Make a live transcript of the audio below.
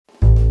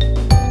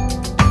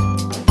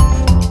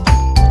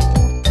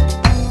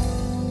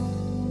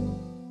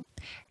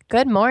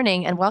Good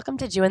morning, and welcome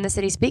to Jew in the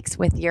City Speaks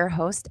with your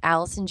host,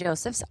 Allison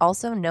Josephs,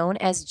 also known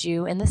as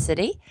Jew in the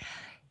City.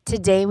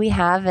 Today, we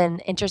have an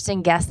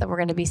interesting guest that we're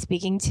going to be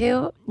speaking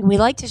to. We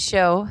like to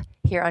show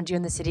here on Jew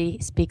in the City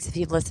Speaks, if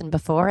you've listened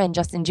before, and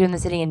just in Jew in the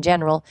City in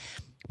general,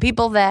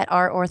 people that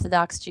are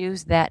Orthodox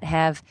Jews that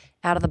have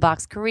out of the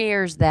box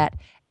careers, that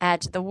add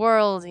to the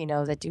world,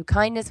 that do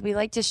kindness. We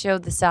like to show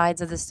the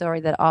sides of the story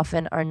that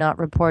often are not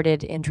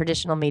reported in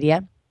traditional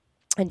media.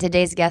 And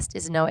today's guest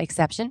is no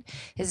exception.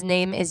 His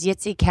name is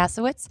Yitzy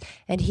Kasowitz,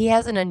 and he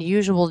has an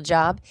unusual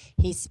job.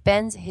 He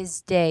spends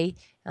his day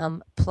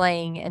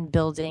playing and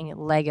building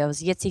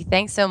Legos. Yitzy,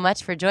 thanks so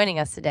much for joining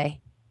us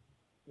today.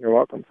 You're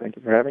welcome. Thank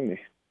you for having me.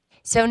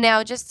 So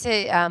now, just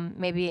to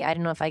maybe, I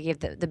don't know if I gave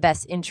the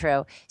best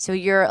intro. So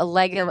you're a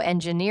Lego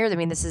engineer. I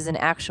mean, this is an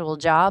actual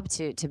job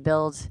to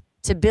build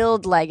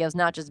Legos,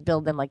 not just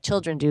build them like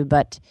children do,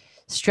 but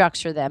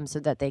structure them so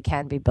that they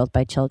can be built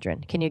by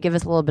children. Can you give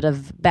us a little bit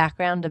of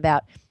background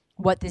about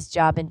what this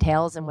job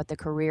entails and what the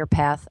career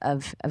path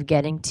of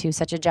getting to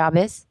such a job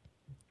is?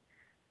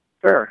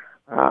 Sure.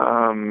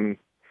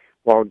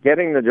 Well,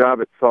 getting the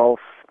job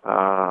itself,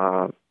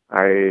 I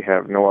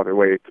have no other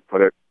way to put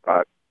it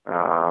but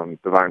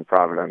divine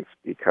providence,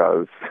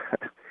 because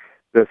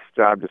this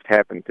job just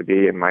happened to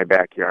be in my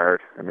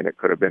backyard. I mean, it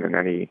could have been in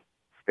any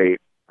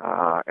state,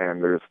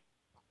 and there's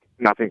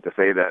nothing to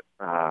say that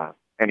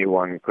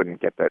anyone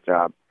couldn't get that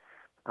job.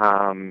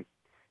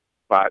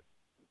 But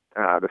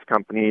this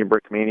company,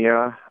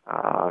 Brickmania,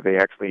 they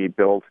actually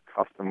build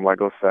custom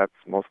Lego sets,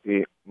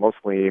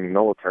 mostly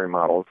military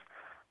models.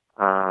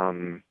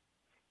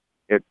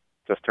 It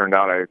just turned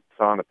out, I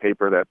saw in the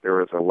paper that there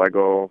was a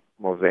Lego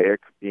mosaic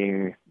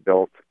being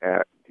built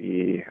at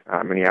the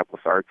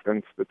Minneapolis Arts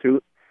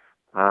Institute.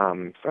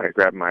 So I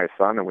grabbed my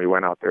son and we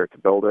went out there to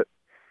build it.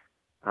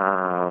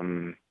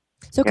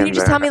 So can you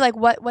just tell me, like,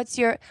 what's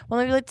your, well,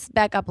 maybe let's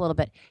back up a little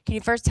bit. Can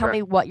you first tell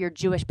me what your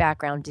Jewish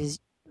background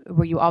is?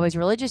 Were you always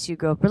religious? You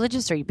grew up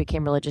religious, or you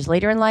became religious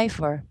later in life,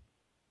 or?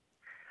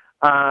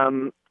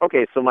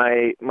 Okay, so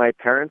my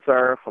parents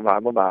are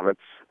Chabad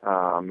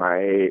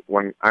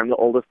when I'm the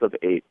oldest of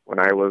 8. When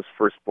I was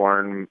first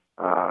born,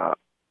 the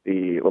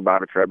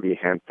Lubavitch Rebbe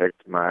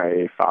handpicked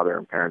my father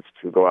and parents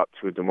to go out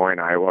to Des Moines,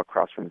 Iowa,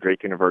 across from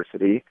Drake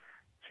University,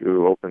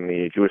 to open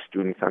the Jewish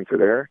Student Center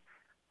there.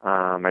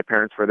 My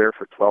parents were there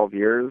for 12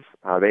 years.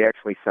 They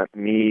actually sent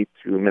me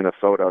to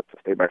Minnesota to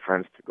stay by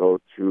friends to go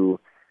to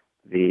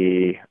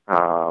the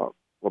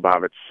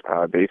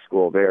Lubavitch day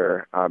school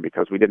there,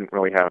 because we didn't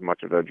really have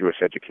much of a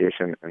Jewish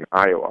education in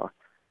Iowa.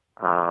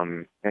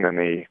 And then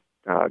they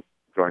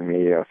joined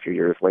me a few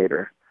years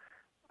later.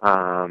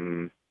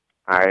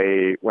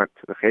 I went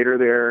to the Cheder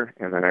there,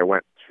 and then I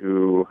went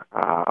to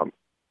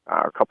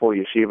a couple of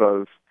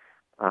yeshivas.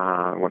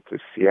 I went to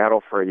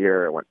Seattle for a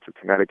year. I went to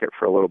Connecticut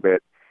for a little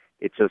bit.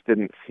 It just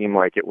didn't seem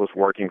like it was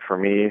working for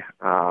me.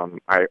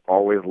 I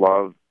always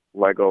loved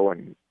Lego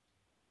and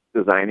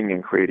designing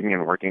and creating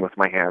and working with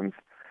my hands.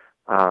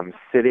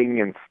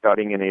 Sitting and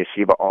studying in a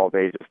yeshiva all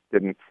day just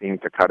didn't seem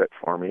to cut it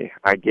for me.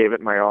 I gave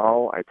it my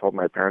all. I told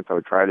my parents I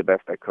would try the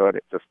best I could.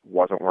 It just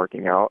wasn't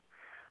working out.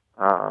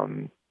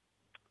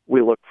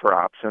 We looked for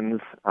options.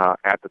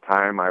 At the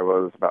time, I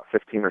was about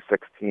 15 or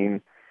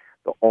 16.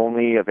 The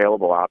only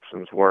available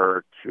options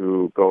were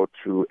to go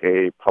to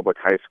a public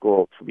high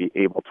school to be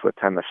able to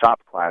attend the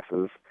shop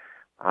classes.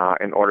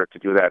 In order to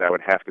do that, I would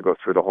have to go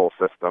through the whole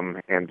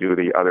system and do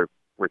the other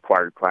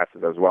required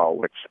classes as well,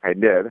 which I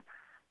did.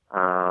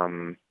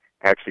 I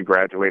actually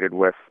graduated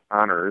with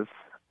honors.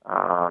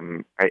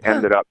 I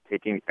ended up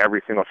taking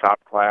every single shop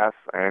class.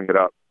 I ended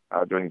up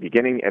doing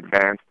beginning,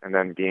 advanced, and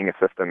then being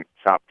assistant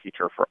shop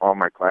teacher for all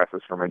my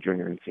classes for my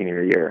junior and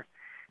senior year.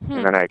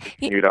 And then I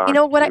continued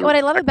on. What I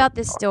love about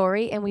this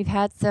story, and we've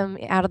had some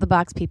out of the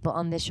box people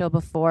on this show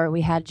before. We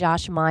had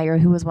Josh Meyer,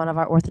 who was one of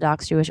our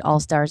Orthodox Jewish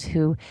All-Stars,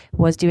 who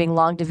was doing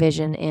long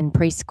division in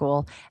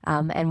preschool.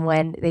 And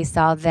when they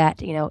saw that,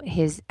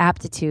 his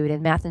aptitude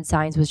in math and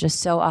science was just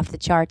so off the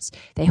charts,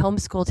 they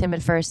homeschooled him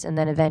at first, and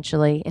then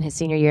eventually in his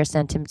senior year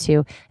sent him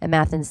to a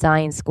math and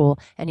science school,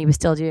 and he was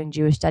still doing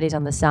Jewish studies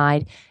on the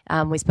side.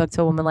 We spoke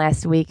to a woman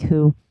last week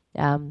who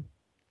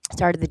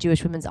started the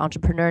Jewish Women's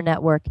Entrepreneur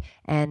Network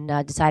and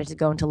decided to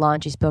go into law.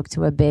 And she spoke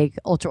to a big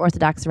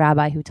ultra-Orthodox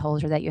rabbi who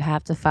told her that you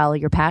have to follow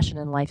your passion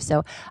in life.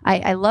 So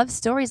I love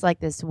stories like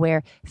this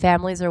where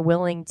families are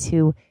willing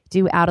to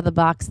do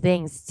out-of-the-box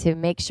things to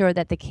make sure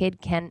that the kid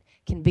can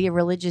be a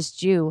religious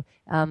Jew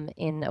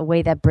in a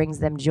way that brings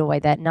them joy,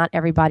 that not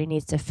everybody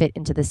needs to fit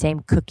into the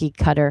same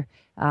cookie-cutter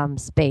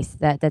space.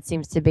 That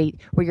seems to be,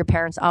 were your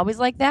parents always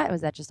like that? Or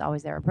was that just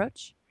always their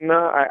approach? No,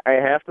 I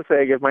have to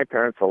say I give my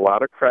parents a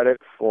lot of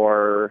credit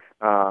for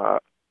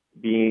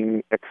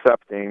being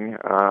accepting.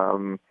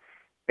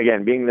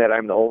 Again, being that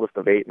I'm the oldest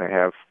of 8 and I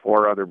have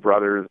 4 other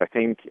brothers, I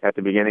think at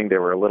the beginning they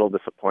were a little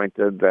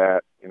disappointed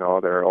that,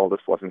 their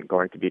oldest wasn't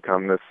going to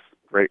become this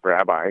great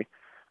rabbi.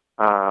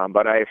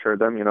 But I assured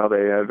them, they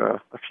had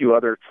a few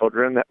other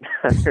children that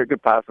there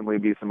could possibly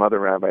be some other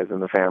rabbis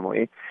in the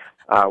family,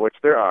 which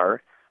there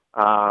are.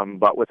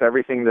 But with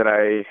everything that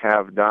I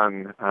have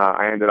done,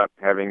 I ended up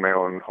having my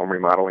own home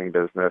remodeling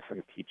business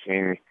and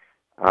teaching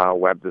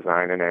web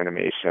design and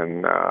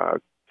animation,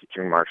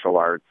 teaching martial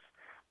arts,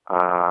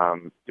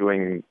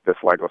 doing this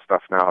Lego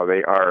stuff now.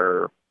 They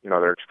are,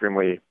 they're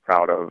extremely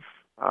proud of,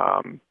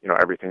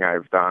 everything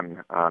I've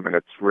done, and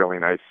it's really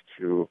nice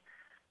to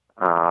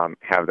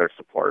have their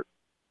support.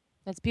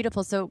 That's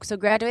beautiful. So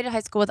graduated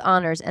high school with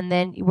honors, and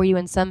then were you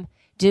in some?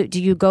 Do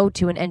you go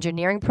to an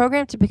engineering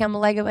program to become a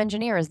Lego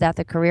engineer? Is that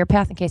the career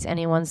path? In case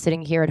anyone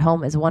sitting here at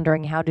home is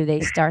wondering, how do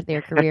they start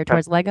their career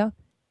towards Lego?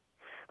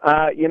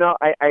 I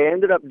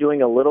ended up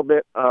doing a little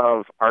bit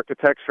of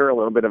architecture, a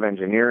little bit of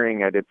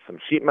engineering. I did some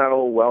sheet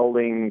metal,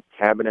 welding,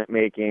 cabinet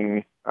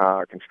making,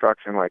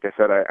 construction. Like I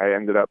said, I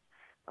ended up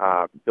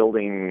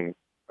building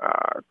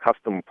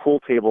custom pool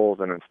tables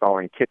and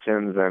installing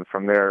kitchens, and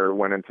from there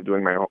went into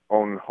doing my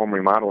own home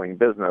remodeling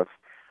business.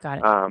 Got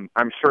it.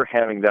 I'm sure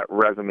having that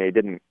resume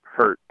didn't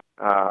hurt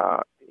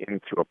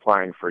into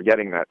applying for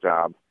getting that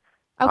job.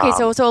 Okay,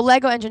 so a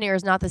Lego engineer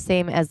is not the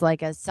same as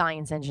like a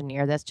science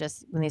engineer. That's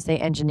just when they say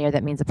engineer,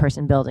 that means a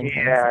person building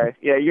things.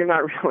 Yeah, you're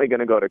not really going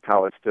to go to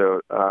college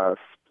to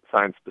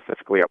sign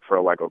specifically up for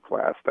a Lego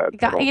class.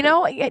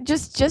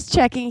 Just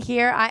checking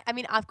here. I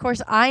mean, of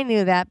course, I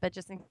knew that, but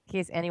just in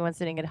case anyone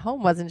sitting at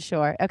home wasn't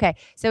sure. Okay,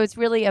 so it's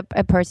really a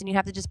person. You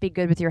have to just be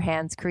good with your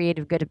hands,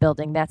 creative, good at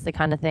building. That's the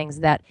kind of things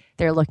that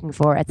they're looking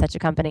for at such a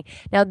company.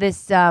 Now,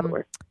 this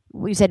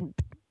you said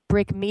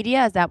Brick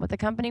Media. Is that what the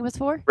company was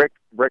for?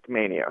 Brick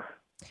Mania.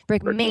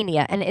 Brick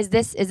Mania. And is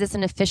this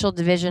an official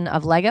division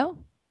of Lego?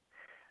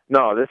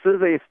 No, this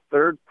is a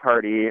third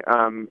party.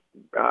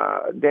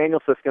 Daniel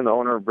Siskin, the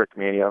owner of Brick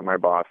Mania, my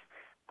boss,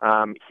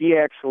 he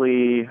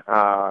actually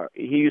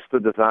he used to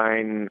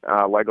design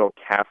Lego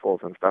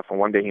castles and stuff. And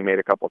one day he made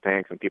a couple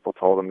tanks, and people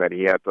told him that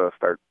he had to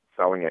start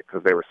selling it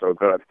because they were so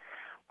good.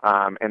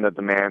 And the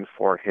demand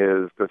for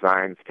his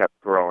designs kept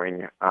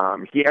growing.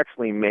 He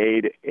actually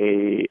made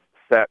a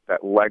set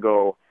that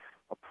Lego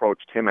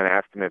approached him and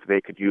asked him if they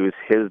could use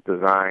his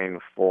design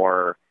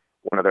for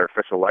one of their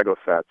official Lego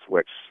sets,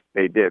 which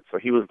they did. So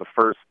he was the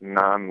first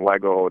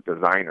non-Lego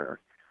designer.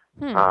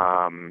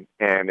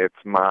 And it's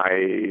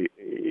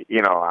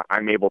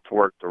I'm able to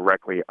work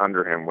directly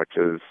under him, which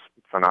is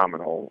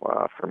phenomenal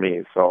for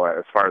me. So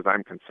as far as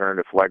I'm concerned,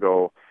 if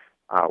Lego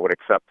would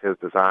accept his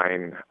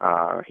design,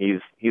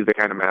 he's the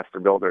kind of master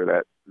builder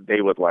that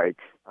they would like,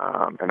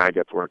 and I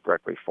get to work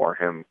directly for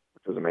him,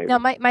 which is amazing. Now,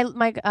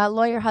 my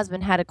lawyer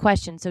husband had a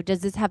question. So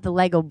does this have the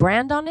Lego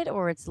brand on it,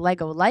 or it's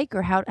Lego-like,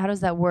 or how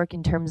does that work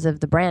in terms of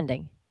the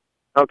branding?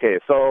 Okay,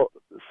 so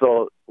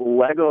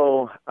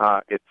Lego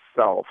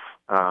itself,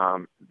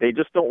 they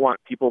just don't want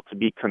people to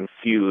be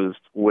confused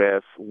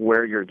with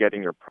where you're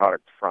getting your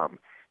product from.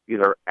 These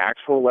are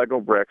actual Lego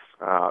bricks.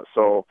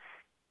 So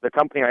the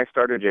company I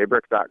started,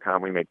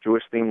 JBrick.com, we make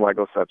Jewish-themed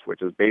Lego sets,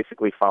 which is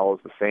basically follows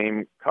the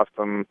same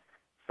custom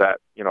set,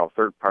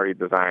 third-party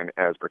design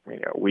as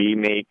Brickmania. We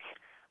make,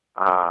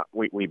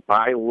 we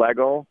buy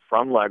Lego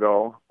from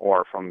Lego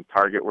or from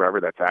Target, wherever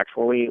that's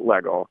actually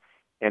Lego,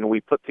 and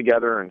we put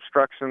together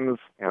instructions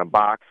and a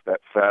box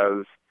that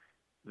says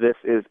this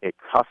is a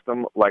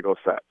custom Lego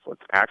set. So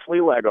it's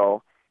actually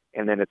Lego,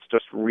 and then it's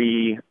just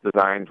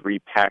redesigned,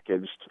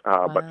 repackaged,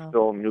 but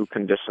still new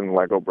condition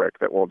Lego brick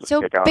that we'll just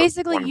take out. So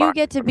basically, you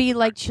get to be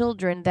like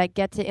children that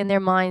get to, in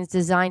their minds,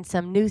 design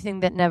some new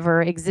thing that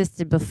never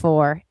existed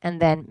before, and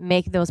then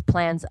make those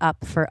plans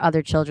up for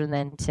other children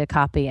then to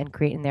copy and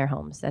create in their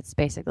homes. That's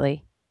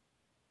basically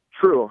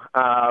true.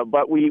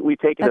 But we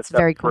take it a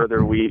step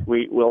further.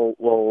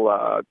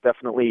 We'll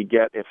definitely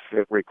get, if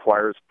it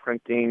requires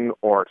printing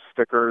or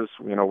stickers,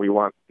 we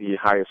want the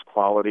highest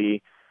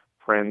quality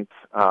print,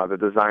 the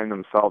design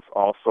themselves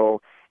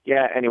also.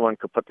 Yeah, anyone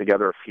could put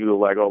together a few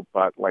Lego,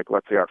 but like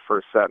let's say our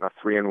first set in a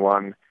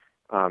 3-in-1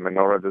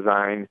 menorah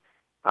design,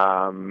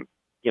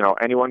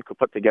 anyone could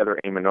put together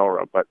a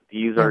menorah, but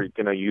these are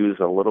going to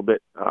use a little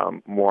bit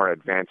more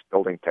advanced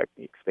building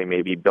techniques. They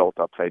may be built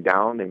upside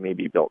down, they may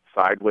be built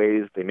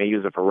sideways, they may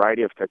use a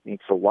variety of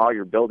techniques. So while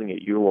you're building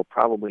it, you will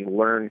probably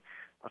learn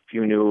a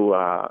few new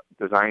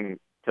design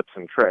tips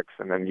and tricks,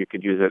 and then you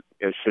could use it.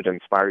 It should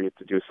inspire you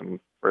to do some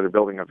further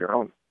building of your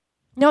own.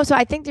 No, so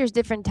I think there's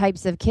different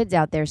types of kids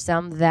out there.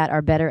 Some that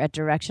are better at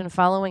direction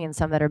following, and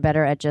some that are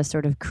better at just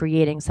sort of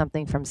creating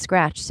something from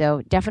scratch.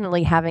 So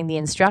definitely having the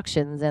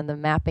instructions and the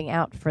mapping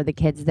out for the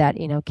kids that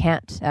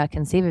can't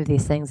conceive of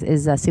these things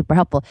is super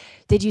helpful.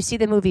 Did you see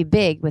the movie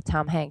Big with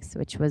Tom Hanks,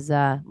 which was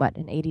an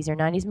 80s or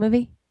 90s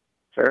movie?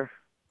 Sure.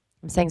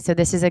 I'm saying, so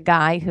this is a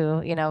guy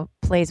who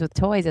plays with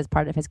toys as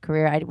part of his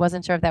career. I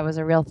wasn't sure if that was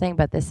a real thing,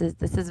 but this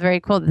is very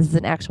cool. This is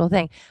an actual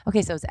thing.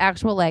 Okay, so it's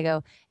actual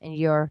Lego, and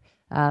you're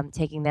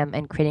taking them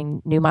and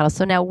creating new models.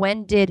 So now,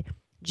 when did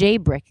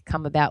JBrick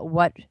come about?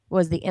 What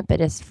was the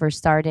impetus for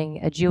starting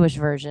a Jewish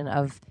version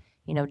of,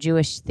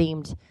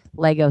 Jewish-themed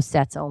Lego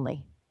sets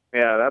only?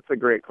 Yeah, that's a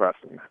great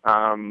question.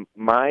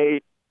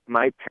 My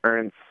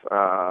parents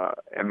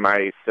and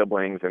my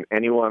siblings and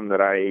anyone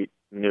that I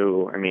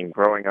knew,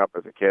 growing up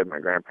as a kid, my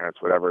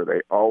grandparents, whatever, they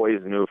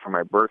always knew for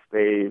my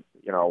birthday,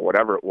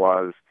 whatever it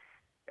was,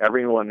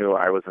 everyone knew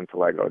I was into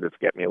Lego. Just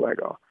get me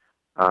Lego.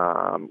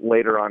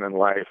 Later on in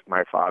life,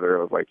 my father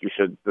was like, you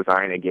should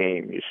design a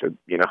game. You should,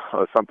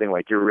 something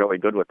like you're really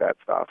good with that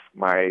stuff.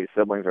 My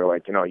siblings are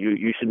like,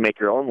 you should make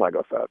your own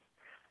Lego sets.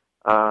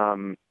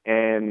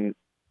 And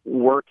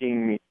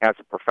working as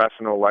a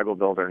professional Lego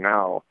builder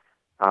now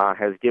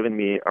has given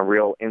me a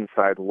real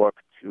inside look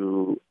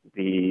to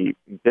the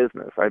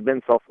business. I've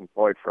been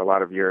self-employed for a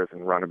lot of years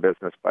and run a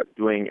business, but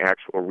doing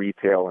actual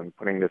retail and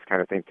putting this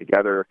kind of thing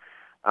together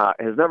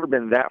has never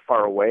been that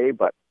far away,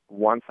 but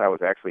once I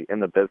was actually in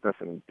the business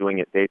and doing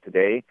it day to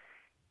day,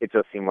 it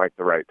just seemed like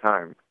the right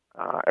time.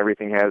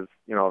 Everything has,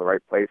 the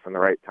right place and the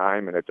right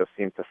time, and it just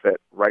seemed to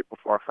fit right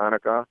before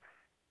Hanukkah.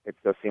 It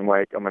just seemed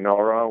like a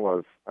menorah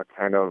was a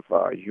kind of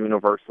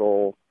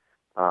universal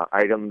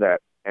item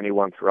that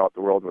anyone throughout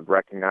the world would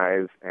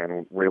recognize,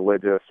 and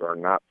religious or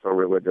not so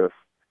religious,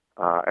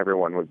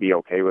 everyone would be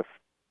okay with,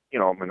 a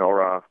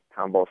menorah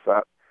combo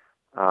set.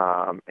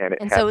 And it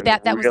And so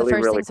happened that was the really,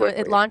 first really thing. So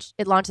quickly.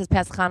 it launches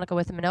past Hanukkah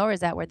with the menorah. Is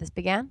that where this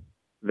began?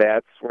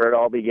 That's where it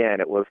all began.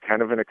 It was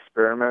kind of an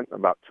experiment.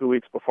 About 2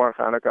 weeks before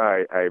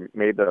Hanukkah, I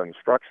made the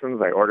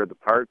instructions. I ordered the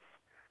parts.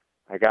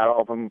 I got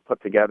all of them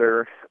put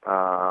together,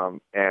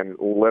 and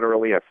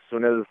literally as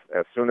soon as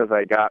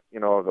I got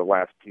the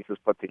last pieces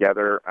put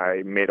together,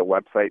 I made a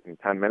website in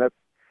 10 minutes,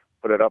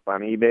 put it up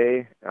on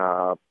eBay,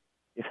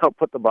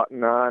 put the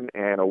button on,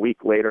 and a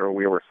week later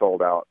we were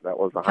sold out. That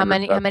was How 100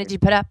 many? How sets. many did you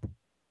put up?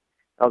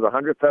 That was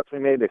 100 sets we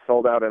made. They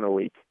sold out in a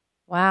week.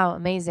 Wow,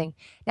 amazing.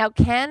 Now,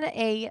 can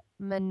a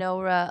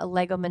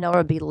Lego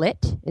menorah be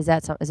lit? Is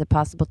it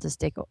possible to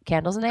stick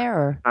candles in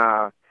there,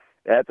 or?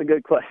 That's a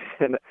good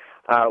question.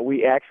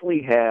 We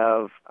actually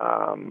have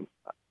an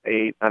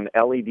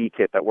LED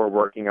kit that we're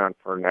working on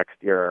for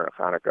next year,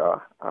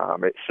 Hanukkah.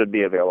 It should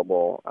be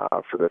available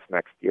for this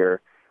next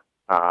year.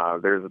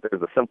 There's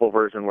a simple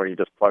version where you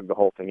just plug the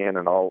whole thing in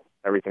and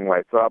everything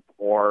lights up,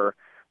 or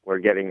we're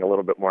getting a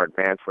little bit more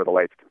advanced where the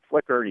lights can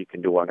flicker. You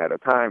can do one at a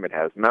time. It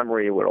has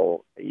memory.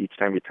 Each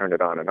time you turn it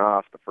on and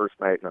off, the first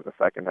night and then the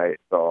second night.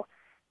 So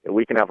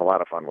we can have a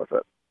lot of fun with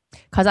it.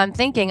 Because I'm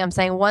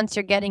saying once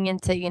you're getting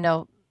into,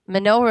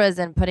 menorahs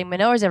and putting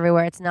menorahs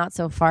everywhere, it's not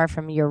so far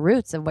from your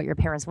roots of what your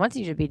parents want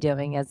you to be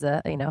doing as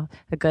a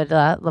good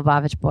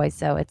Lubavitch boy.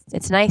 So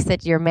it's nice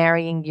that you're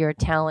marrying your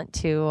talent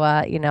to,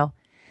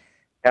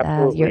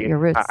 Absolutely. your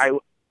roots.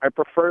 I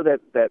prefer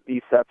that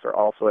these sets are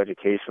also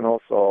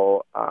educational.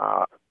 So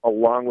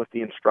along with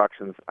the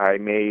instructions, I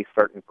may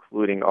start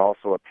including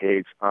also a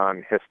page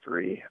on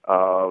history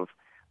of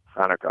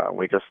Hanukkah.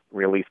 We just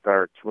released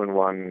our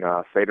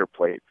 2-in-1 Seder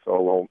plate,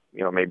 so we'll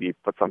maybe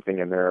put something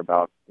in there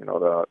about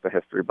the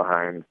history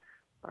behind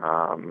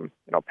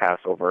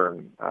Passover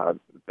and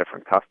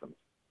different customs.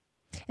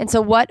 And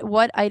so,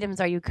 what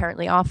items are you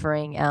currently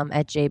offering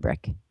at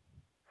JBrick?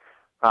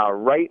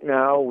 Right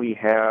now, we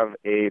have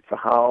a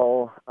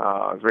Tzahal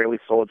Israeli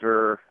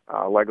soldier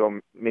Lego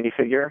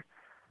minifigure.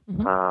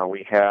 Mm-hmm.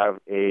 We have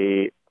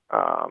a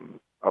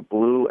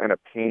blue and a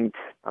pink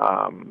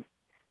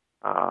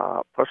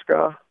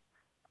Pushka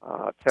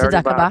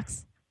Tzedakah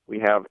box. We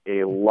have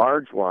a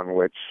large one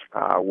which,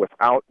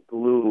 without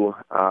glue,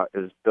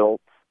 is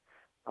built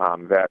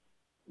that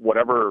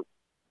whatever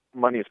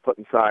money is put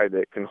inside,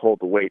 it can hold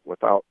the weight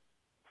without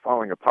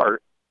falling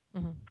apart.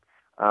 Mm-hmm.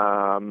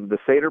 The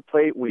Seder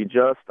plate, I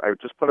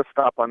just put a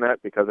stop on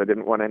that because I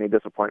didn't want any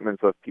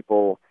disappointments of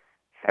people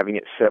having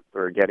it shipped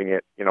or getting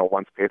it,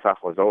 once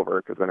Pesach was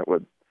over, because then it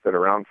would sit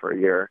around for a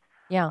year.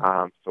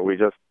 Yeah. So we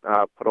just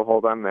put a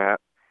hold on that.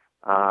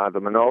 The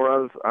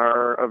menorahs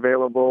are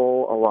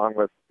available along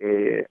with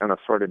an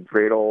assorted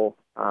dreidel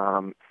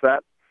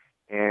set,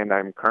 and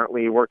I'm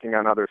currently working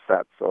on other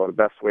sets. So the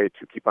best way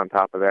to keep on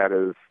top of that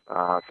is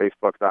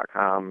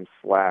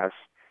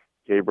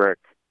facebook.com/JBrick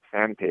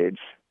fan page,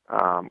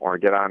 or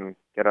get on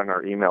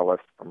our email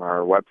list from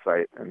our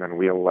website, and then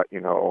we'll let you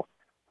know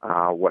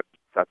what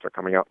sets are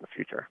coming out in the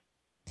future.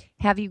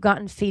 Have you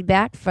gotten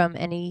feedback from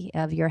any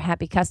of your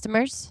happy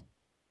customers?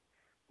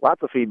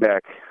 Lots of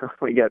feedback.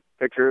 We get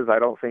pictures. I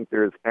don't think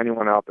there's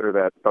anyone out there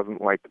that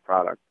doesn't like the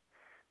product.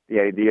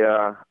 The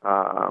idea,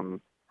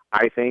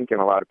 I think,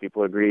 and a lot of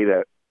people agree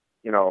that,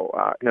 in a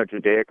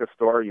Judaica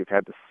store, you've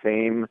had the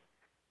same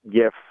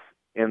gifts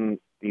in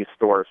these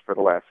stores for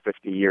the last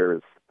 50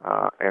 years,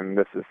 and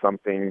this is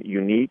something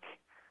unique.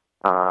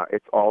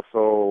 It's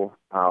also,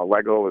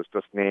 Lego was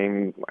just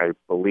named, I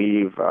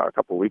believe, a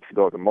couple of weeks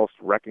ago, the most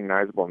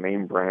recognizable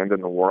name brand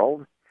in the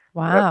world.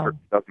 Wow.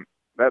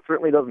 That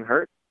certainly doesn't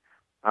hurt.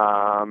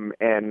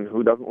 And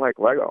who doesn't like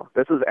Lego?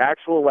 This is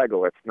actual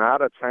Lego. It's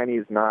not a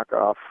Chinese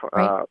knockoff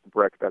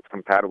brick that's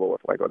compatible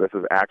with Lego. This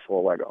is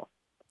actual Lego.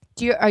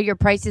 Are your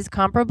prices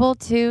comparable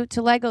to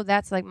Lego?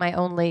 That's like my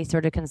only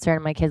sort of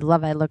concern. My kids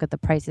love it. I look at the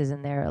prices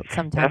and they're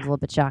sometimes a little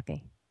bit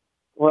shocking.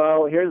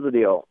 Well, here's the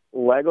deal.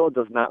 Lego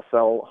does not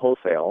sell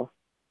wholesale.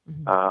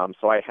 Mm-hmm.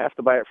 So I have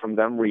to buy it from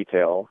them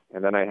retail,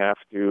 and then I have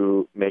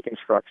to make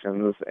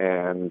instructions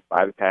and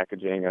buy the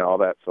packaging and all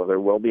that. So there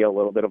will be a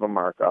little bit of a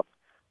markup.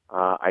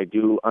 I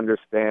do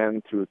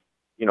understand to,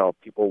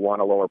 people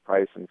want a lower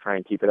price and try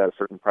and keep it at a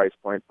certain price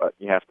point, but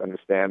you have to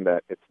understand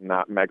that it's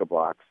not Mega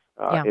Bloks.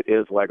 Yeah. It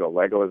is Lego.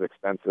 Lego is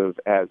expensive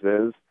as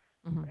is.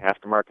 Mm-hmm. I have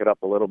to mark it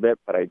up a little bit,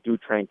 but I do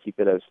try and keep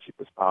it as cheap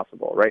as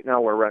possible. Right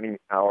now, we're running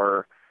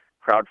our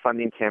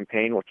crowdfunding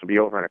campaign, which will be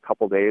over in a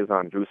couple days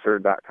on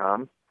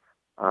juicer.com.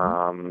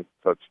 So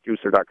it's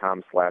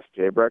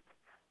juicer.com/JBrick.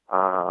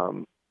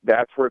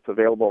 That's where it's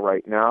available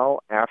right now.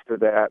 After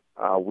that,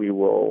 we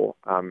will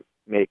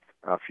make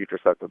future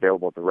sets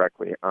available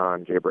directly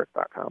on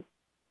JBrick.com.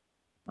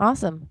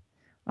 Awesome.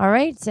 All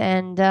right.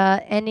 And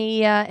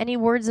any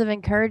words of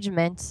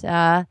encouragement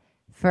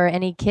for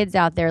any kids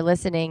out there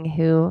listening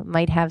who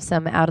might have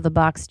some out of the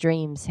box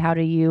dreams? How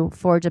do you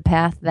forge a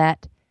path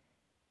that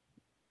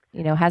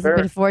hasn't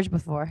been forged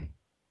before?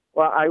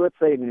 Well, I would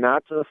say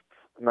not just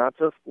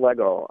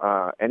Lego.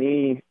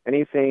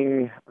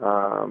 Anything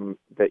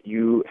that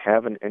you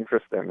have an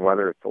interest in,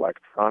 whether it's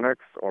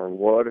electronics or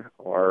wood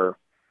or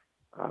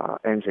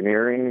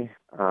engineering,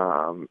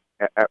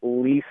 at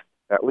least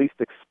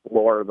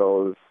explore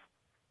those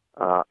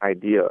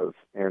ideas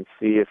and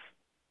see if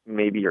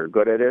maybe you're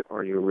good at it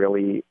or you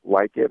really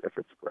like it, if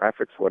it's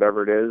graphics,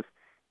 whatever it is,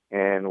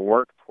 and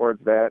work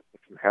towards that.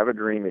 If you have a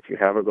dream, if you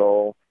have a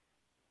goal,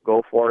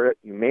 go for it.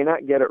 You may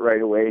not get it right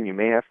away, and you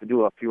may have to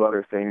do a few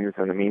other things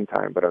in the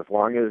meantime, but as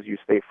long as you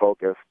stay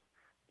focused,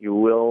 you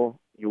will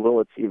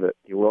achieve it.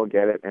 You will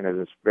get it, and it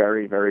is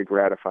very, very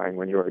gratifying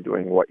when you are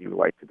doing what you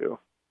like to do.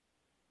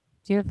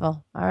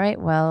 Beautiful. All right.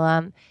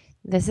 Well,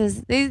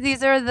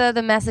 these are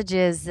the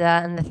messages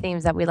and the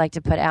themes that we like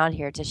to put out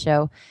here to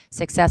show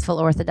successful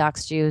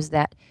Orthodox Jews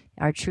that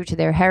are true to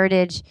their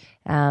heritage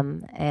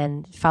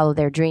and follow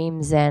their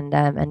dreams and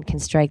can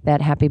strike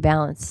that happy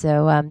balance.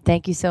 So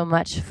thank you so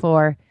much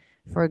for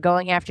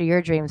going after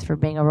your dreams, for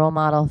being a role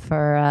model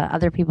for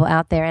other people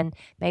out there. And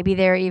maybe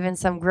there are even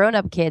some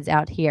grown-up kids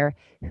out here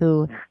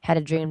who had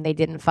a dream they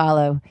didn't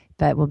follow,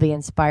 but will be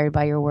inspired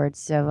by your words.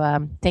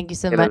 So thank you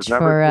so much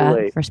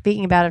for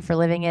speaking about it, for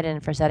living it,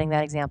 and for setting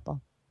that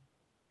example.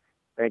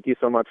 Thank you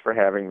so much for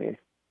having me.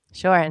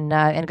 Sure,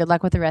 and good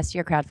luck with the rest of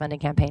your crowdfunding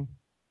campaign.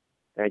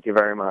 Thank you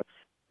very much.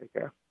 Take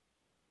care.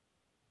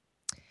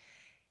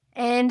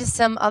 And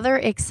some other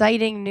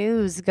exciting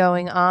news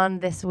going on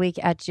this week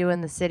at Jew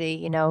in the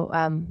City.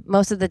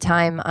 Most of the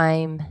time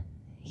I'm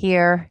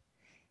here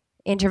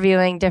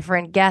interviewing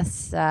different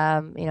guests,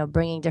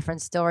 bringing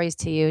different stories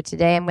to you.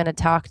 Today I'm going to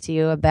talk to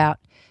you about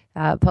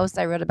a post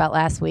I wrote about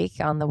last week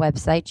on the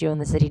website,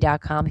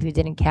 jewinthecity.com, if you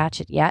didn't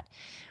catch it yet.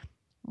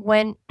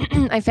 When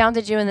I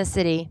founded Jew in the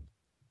City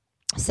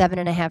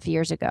 7.5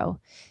 years ago,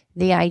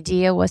 the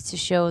idea was to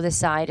show the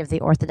side of the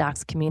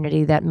Orthodox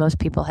community that most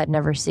people had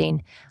never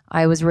seen.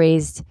 I was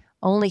raised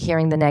only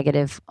hearing the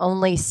negative,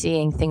 only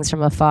seeing things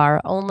from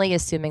afar, only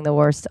assuming the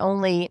worst,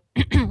 only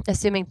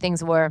assuming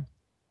things were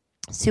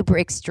super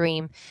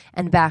extreme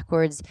and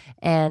backwards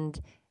and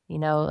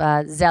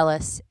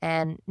zealous,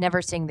 and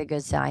never seeing the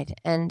good side.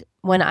 And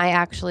when I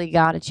actually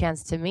got a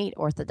chance to meet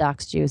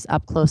Orthodox Jews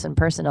up close and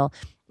personal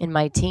in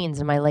my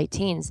late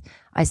teens,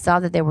 I saw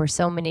that there were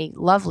so many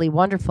lovely,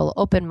 wonderful,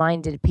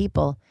 open-minded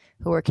people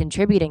who were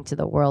contributing to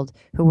the world,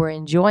 who were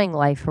enjoying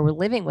life, who were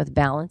living with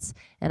balance,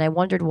 and I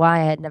wondered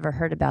why I had never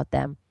heard about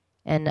them.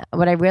 And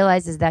what I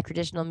realized is that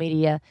traditional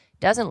media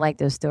doesn't like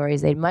those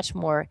stories. They'd much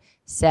more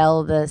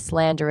sell the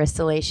slanderous,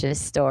 salacious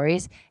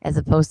stories as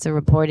opposed to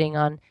reporting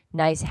on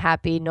nice,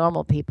 happy,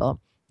 normal people.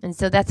 And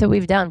so that's what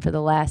we've done for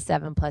the last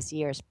 7+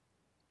 years.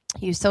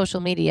 Use social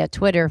media,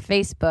 Twitter,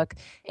 Facebook,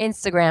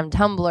 Instagram,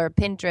 Tumblr,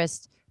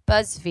 Pinterest,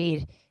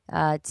 BuzzFeed,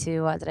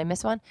 did I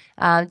miss one?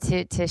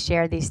 To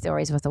share these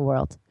stories with the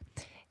world.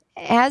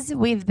 As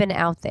we've been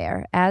out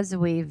there, as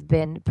we've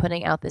been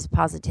putting out this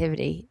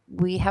positivity,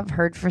 we have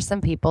heard for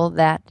some people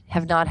that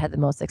have not had the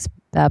most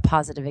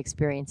positive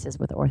experiences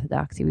with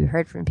Orthodoxy. We've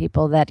heard from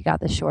people that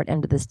got the short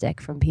end of the stick,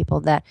 from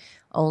people that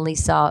only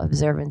saw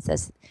observance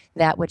as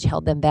that which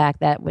held them back,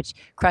 that which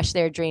crushed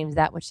their dreams,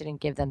 that which didn't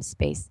give them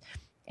space.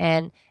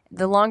 And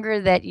the longer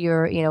that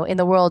you're, in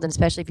the world, and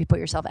especially if you put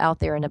yourself out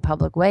there in a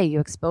public way, you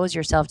expose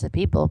yourself to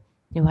people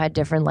who had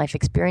different life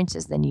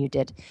experiences than you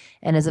did.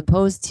 And as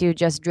opposed to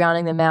just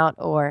drowning them out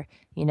or,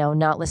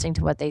 not listening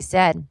to what they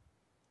said,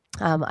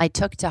 I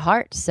took to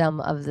heart some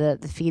of the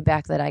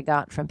feedback that I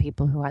got from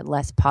people who had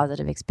less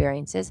positive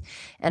experiences.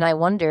 And I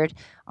wondered,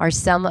 are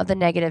some of the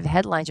negative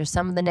headlines or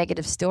some of the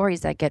negative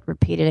stories that get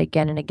repeated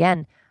again and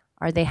again,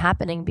 are they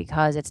happening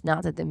because it's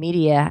not that the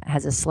media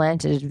has a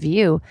slanted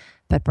view,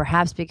 but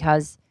perhaps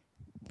because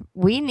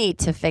we need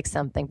to fix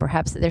something?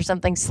 Perhaps there's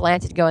something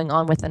slanted going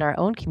on within our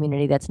own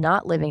community that's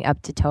not living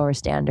up to Torah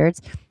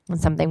standards, and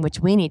something which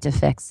we need to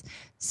fix.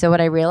 So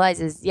what I realize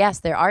is, yes,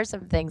 there are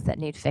some things that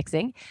need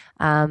fixing.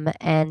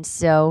 And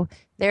so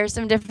there are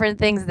some different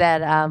things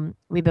that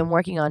we've been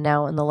working on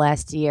now in the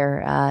last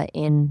year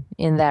in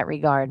that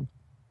regard.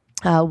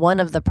 One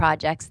of the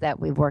projects that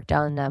we've worked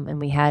on, and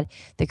we had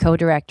the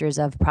co-directors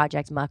of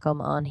Project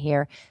Makom on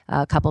here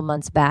a couple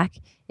months back,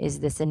 is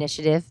this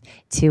initiative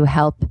to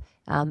help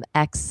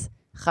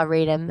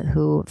Haredim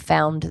who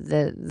found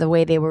the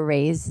way they were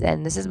raised,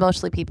 and this is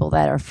mostly people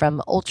that are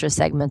from ultra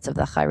segments of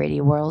the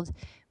Haredi world,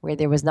 where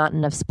there was not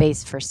enough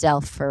space for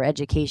self, for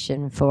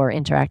education, for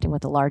interacting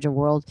with the larger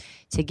world,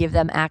 to give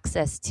them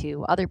access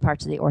to other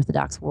parts of the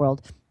Orthodox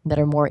world that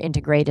are more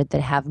integrated,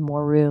 that have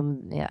more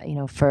room,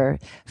 for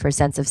a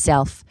sense of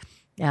self,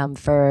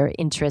 for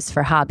interests,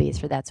 for hobbies,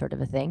 for that sort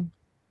of a thing.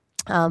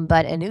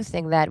 But a new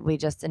thing that we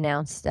just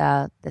announced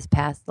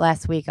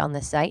last week on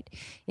the site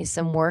is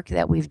some work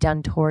that we've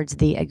done towards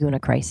the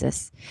agunah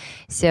crisis.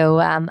 So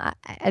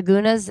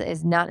agunahs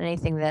is not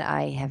anything that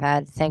I have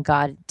had, thank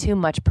God, too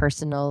much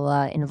personal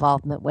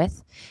involvement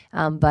with.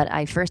 But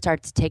I first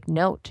started to take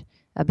note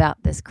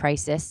about this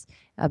crisis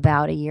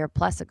about a year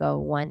plus ago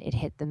when it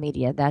hit the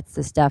media. That's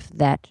the stuff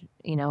that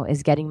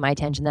is getting my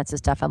attention. That's the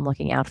stuff I'm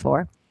looking out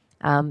for.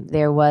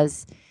 There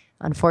was,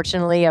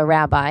 unfortunately, a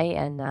rabbi,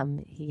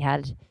 and he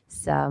had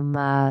some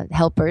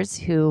helpers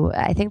who,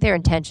 I think their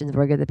intentions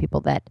were good. The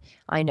people that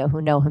I know who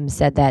know him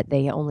said that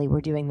they only were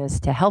doing this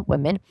to help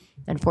women.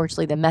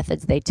 Unfortunately, the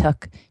methods they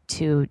took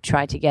to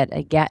try to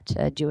get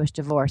a Jewish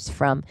divorce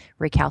from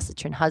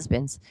recalcitrant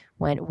husbands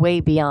went way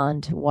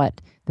beyond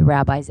what the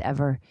rabbis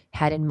ever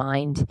had in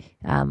mind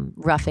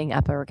roughing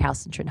up a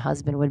recalcitrant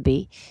husband would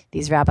be.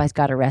 These rabbis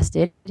got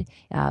arrested.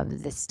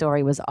 This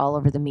story was all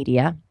over the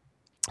media.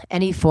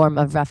 Any form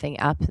of roughing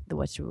up,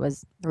 which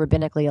was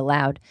rabbinically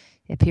allowed,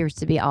 appears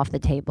to be off the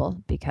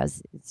table,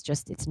 because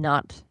it's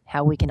not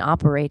how we can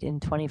operate in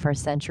 21st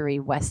century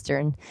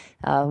Western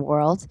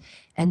world.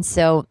 And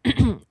so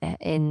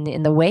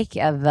in the wake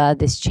of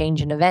this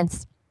change in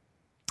events,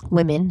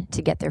 women,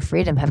 to get their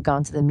freedom, have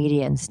gone to the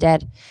media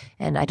instead.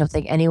 And I don't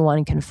think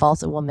anyone can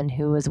fault a woman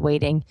who is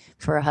waiting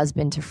for a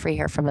husband to free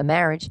her from a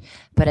marriage.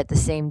 But at the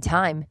same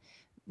time,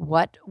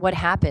 what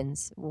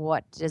happens?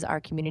 What does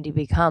our community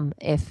become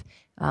if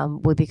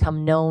we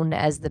become known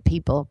as the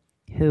people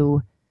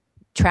who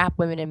trap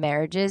women in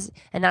marriages?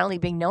 And not only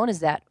being known as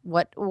that,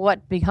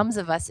 what becomes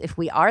of us if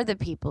we are the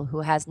people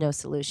who has no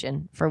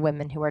solution for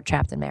women who are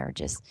trapped in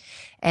marriages?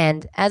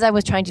 And as I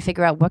was trying to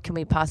figure out what can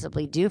we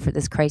possibly do for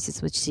this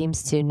crisis, which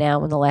seems to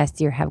now in the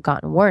last year have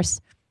gotten worse,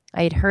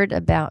 I had heard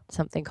about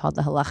something called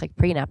the halachic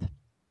prenup.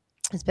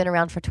 It's been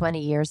around for 20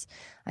 years.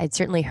 I'd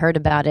certainly heard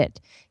about it,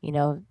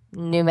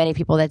 knew many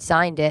people that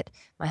signed it.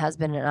 My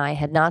husband and I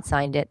had not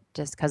signed it,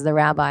 just because the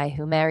rabbi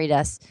who married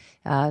us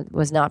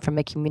was not from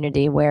a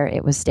community where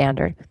it was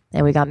standard.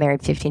 And we got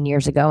married 15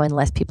 years ago, and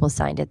less people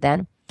signed it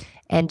then.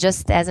 And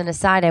just as an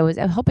aside, I was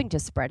hoping to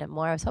spread it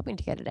more. I was hoping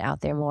to get it out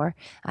there more.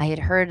 I had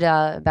heard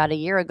about a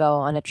year ago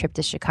on a trip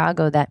to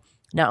Chicago that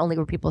not only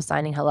were people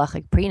signing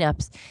halachic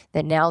prenups,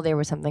 that now there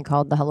was something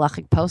called the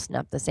halachic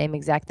postnup, the same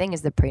exact thing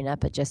as the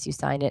prenup, but just you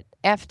signed it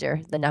after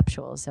the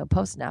nuptials, so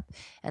postnup,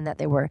 and that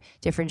there were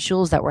different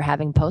shuls that were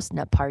having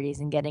postnup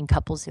parties and getting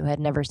couples who had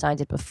never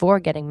signed it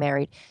before getting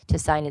married to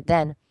sign it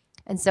then.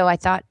 And so I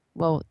thought,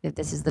 well, if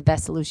this is the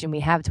best solution we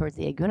have towards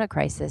the agunah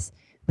crisis,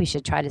 we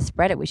should try to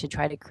spread it. We should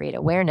try to create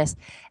awareness.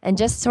 And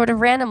just sort of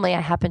randomly,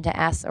 I happened to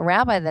ask a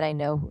rabbi that I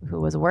know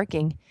who was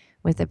working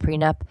with the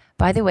prenup,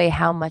 by the way,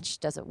 how much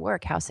does it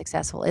work? How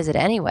successful is it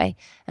anyway?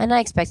 And I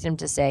expected him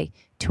to say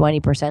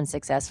 20%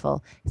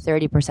 successful,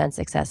 30%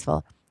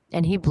 successful.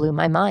 And he blew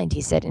my mind.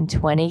 He said, in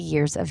 20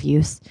 years of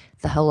use,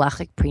 the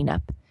halachic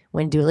prenup,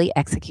 when duly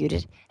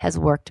executed, has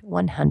worked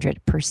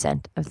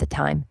 100% of the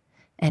time.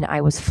 And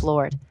I was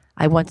floored.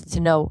 I wanted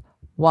to know,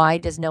 why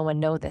does no one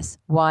know this?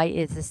 Why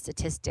is this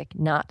statistic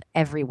not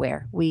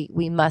everywhere? We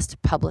must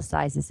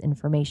publicize this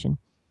information.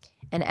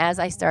 And as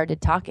I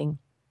started talking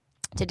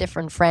to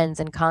different friends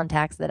and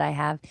contacts that I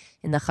have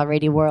in the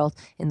Haredi world,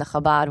 in the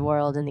Chabad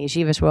world, in the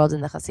Yeshivish world,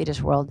 in the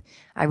Hasidish world,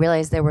 I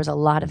realized there was a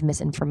lot of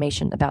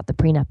misinformation about the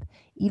prenup.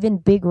 Even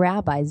big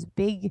rabbis,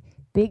 big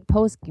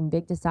poskim,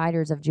 big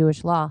deciders of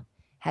Jewish law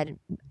had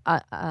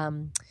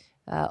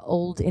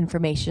old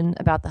information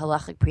about the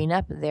halachic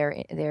prenup.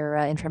 Their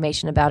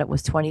information about it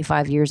was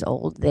 25 years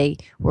old. They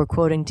were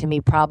quoting to me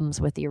problems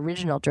with the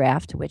original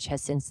draft, which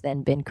has since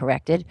then been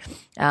corrected.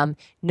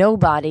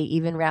 Nobody,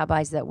 even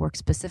rabbis that work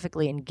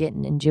specifically in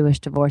Gittin and Jewish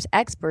divorce,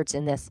 experts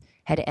in this,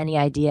 had any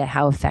idea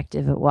how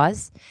effective it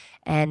was.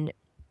 And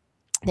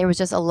there was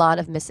just a lot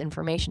of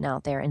misinformation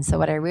out there. And so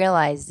what I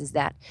realized is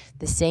that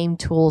the same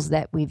tools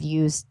that we've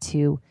used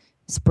to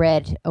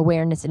spread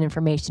awareness and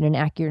information and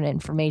accurate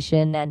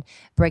information and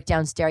break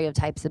down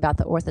stereotypes about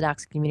the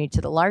Orthodox community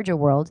to the larger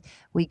world,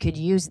 we could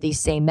use these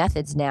same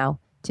methods now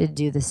to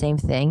do the same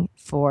thing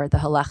for the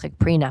halachic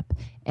prenup,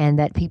 and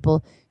that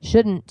people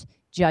shouldn't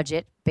judge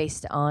it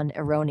based on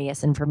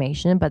erroneous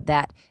information, but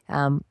that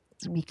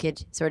we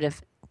could sort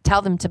of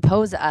tell them to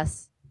pose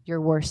us your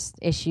worst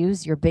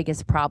issues, your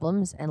biggest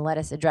problems, and let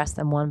us address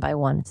them one by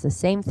one. It's the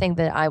same thing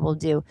that I will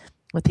do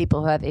with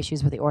people who have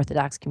issues with the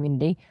Orthodox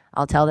community.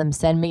 I'll tell them,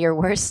 send me your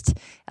worst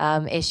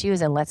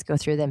issues, and let's go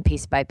through them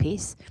piece by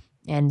piece.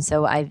 And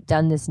so I've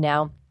done this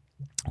now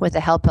with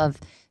the help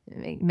of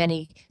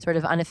many sort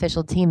of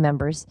unofficial team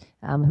members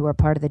who are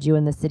part of the Jew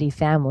in the City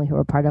family, who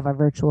are part of our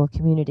virtual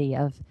community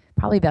of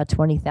probably about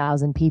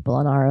 20,000 people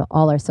on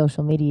all our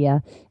social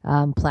media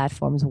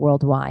platforms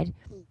worldwide.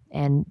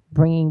 and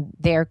bringing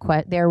their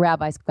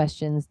rabbis'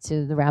 questions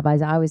to the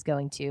rabbis I was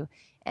going to.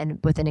 And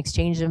with an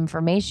exchange of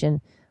information,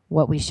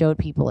 what we showed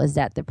people is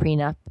that the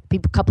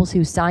couples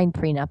who sign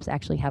prenups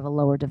actually have a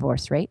lower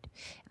divorce rate.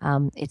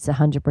 It's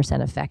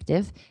 100%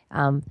 effective.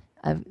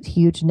 A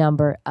huge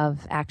number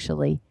of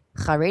actually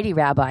Haredi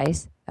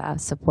rabbis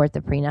support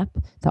the prenup,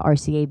 the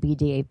RCA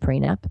BDA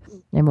prenup.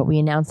 And what we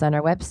announced on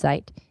our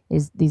website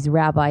is these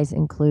rabbis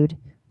include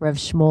Rav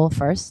Shmuel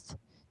first,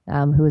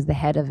 who is the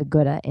head of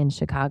agunah in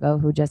Chicago,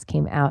 who just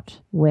came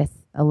out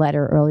with a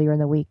letter earlier in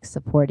the week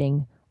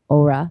supporting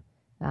ORA,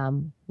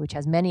 which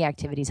has many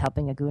activities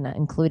helping agunah,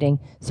 including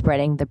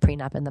spreading the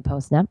prenup and the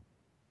postnup.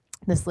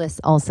 This list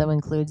also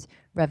includes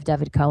Rev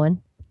David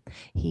Cohen.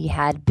 He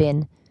had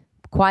been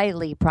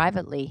quietly,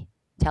 privately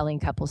telling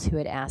couples who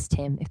had asked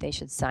him if they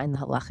should sign the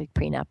halachic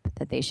prenup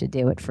that they should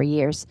do it for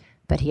years,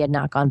 but he had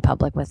not gone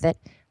public with it.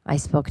 I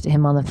spoke to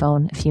him on the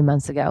phone a few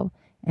months ago,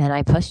 and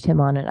I pushed him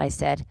on it. I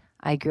said,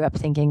 I grew up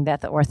thinking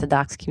that the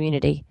Orthodox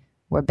community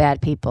were bad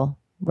people,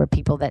 were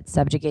people that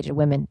subjugated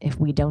women. If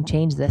we don't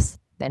change this,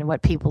 then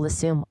what people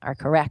assume are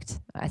correct.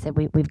 I said,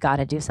 we've got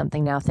to do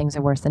something now. Things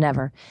are worse than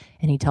ever.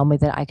 And he told me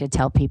that I could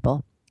tell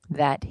people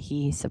that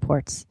he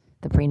supports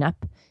the prenup.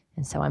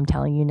 And so I'm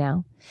telling you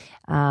now.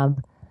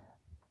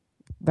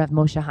 Rev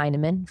Moshe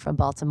Heineman from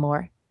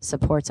Baltimore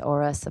supports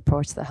ORA,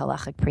 supports the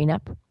halachic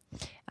prenup.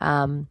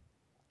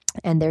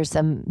 And there's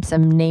some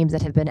names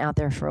that have been out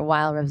there for a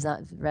while. Rev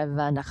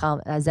Zalman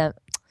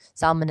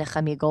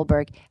Nechemia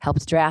Goldberg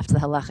helped draft the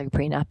halachic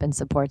prenup and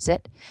supports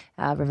it.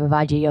 Rev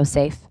Avadia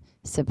Yosef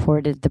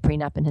supported the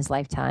prenup in his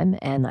lifetime.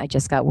 And I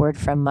just got word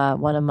from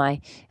one of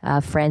my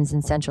friends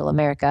in Central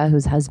America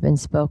whose husband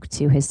spoke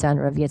to his son,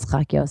 Rav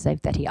Yitzchak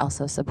Yosef, that he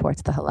also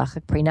supports the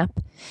halachic prenup.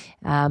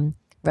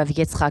 Rav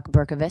Yitzchak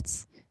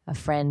Berkovitz, a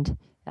friend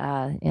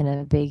in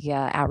a big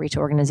outreach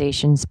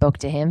organization, spoke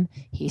to him.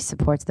 He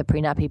supports the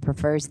prenup. He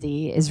prefers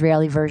the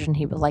Israeli version.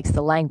 He likes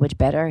the language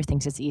better. He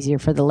thinks it's easier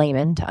for the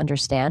layman to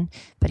understand,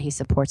 but he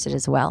supports it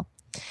as well.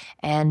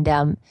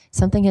 And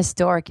something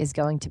historic is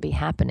going to be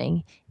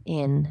happening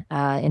in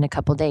a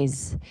couple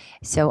days.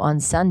 So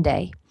on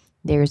Sunday,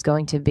 there's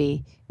going to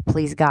be,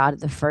 please God,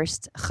 the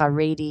first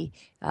Haredi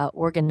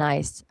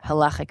organized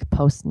halachic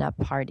postnup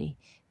party.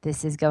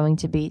 This is going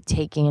to be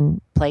taking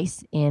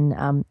place in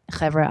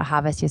Chevra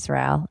Ahavas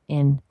Yisrael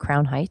in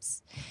Crown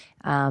Heights.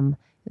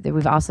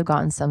 We've also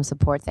gotten some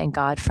support, thank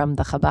God, from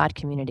the Chabad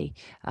community.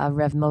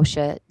 Rev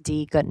Moshe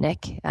D.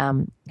 Gutnick,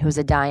 who's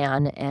a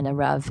Dayan and a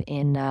Rav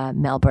in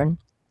Melbourne,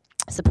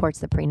 supports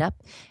the prenup,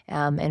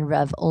 and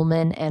Rev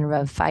Ullman and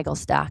Rev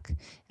Feigelstock.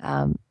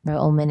 Rev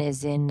Ullman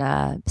is in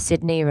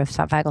Sydney, Rev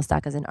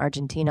Feigelstock is in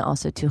Argentina.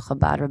 Also, two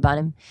Chabad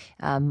Rabbanim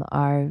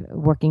are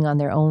working on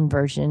their own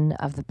version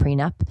of the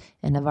prenup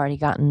and have already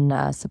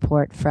gotten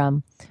support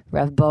from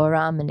Rev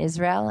Boram in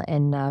Israel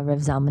and Rev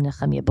Zalman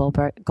Nechemia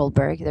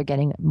Goldberg. They're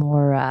getting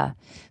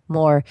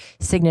more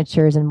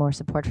signatures and more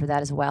support for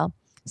that as well.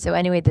 So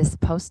anyway, this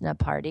postnup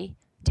party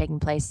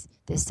taking place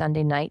this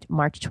Sunday night,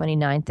 March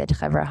 29th at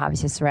Chevra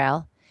Ahavas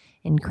Yisrael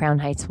in Crown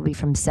Heights will be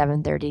from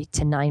 7:30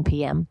 to 9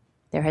 p.m.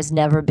 There has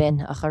never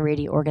been a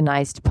Haredi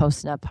organized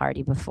postnup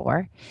party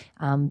before,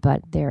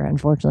 but there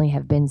unfortunately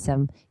have been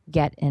some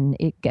get and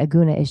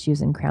agunah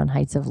issues in Crown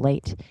Heights of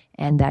late,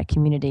 and that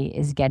community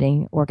is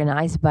getting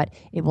organized, but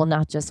it will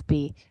not just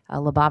be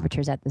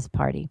Lubavitchers at this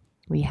party.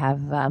 We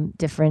have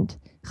different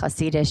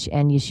chassidish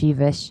and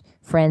yeshivish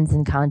friends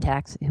and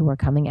contacts who are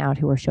coming out,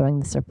 who are showing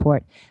the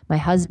support. My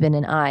husband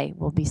and I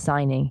will be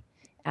signing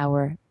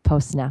our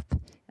postnup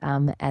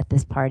at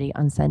this party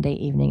on Sunday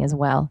evening as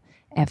well.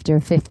 After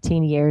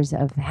 15 years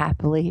of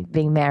happily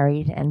being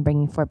married and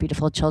bringing 4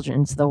 beautiful children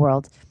into the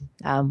world,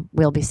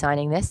 we'll be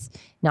signing this,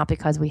 not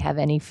because we have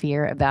any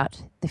fear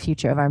about the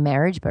future of our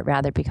marriage, but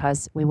rather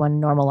because we want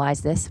to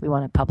normalize this, we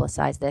want to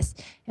publicize this,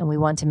 and we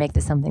want to make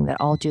this something that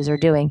all Jews are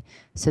doing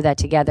so that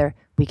together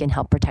we can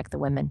help protect the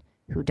women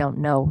who don't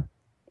know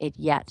it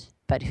yet,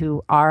 but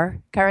who are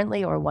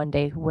currently or one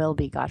day will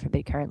be, God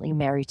forbid, currently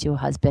married to a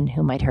husband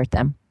who might hurt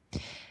them.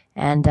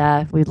 And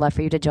we'd love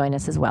for you to join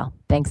us as well.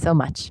 Thanks so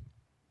much.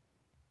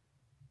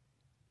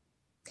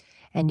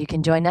 And you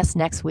can join us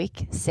next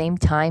week, same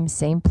time,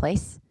 same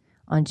place,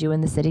 on Jew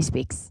in the City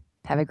Speaks.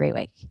 Have a great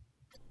week.